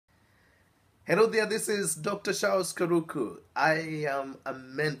Hello there, this is Dr. Charles Karuku. I am a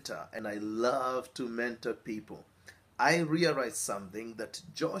mentor and I love to mentor people. I realized something that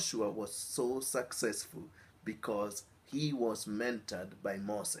Joshua was so successful because he was mentored by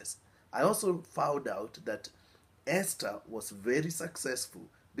Moses. I also found out that Esther was very successful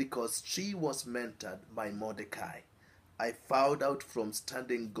because she was mentored by Mordecai. I found out from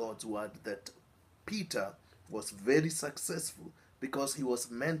studying God's word that Peter was very successful because he was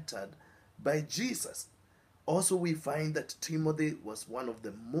mentored by Jesus. Also, we find that Timothy was one of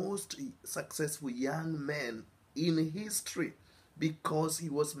the most successful young men in history because he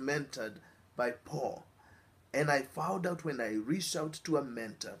was mentored by Paul. And I found out when I reach out to a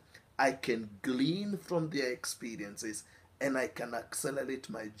mentor, I can glean from their experiences and I can accelerate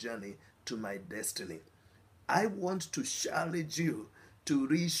my journey to my destiny. I want to challenge you to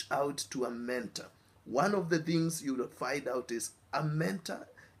reach out to a mentor. One of the things you'll find out is a mentor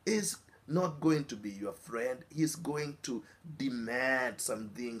is not going to be your friend. He's going to demand some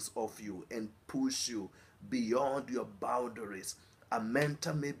things of you and push you beyond your boundaries. A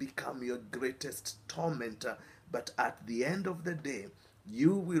mentor may become your greatest tormentor, but at the end of the day,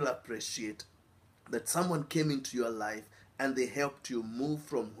 you will appreciate that someone came into your life and they helped you move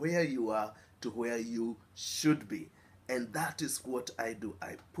from where you are to where you should be. And that is what I do.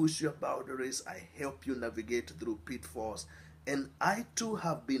 I push your boundaries, I help you navigate through pitfalls. And I too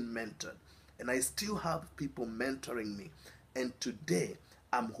have been mentored, and I still have people mentoring me. And today,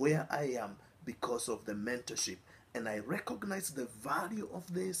 I'm where I am because of the mentorship. And I recognize the value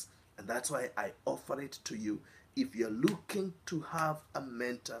of this, and that's why I offer it to you. If you're looking to have a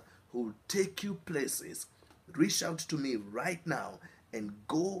mentor who will take you places, reach out to me right now and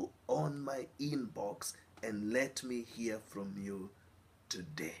go on my inbox and let me hear from you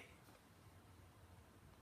today.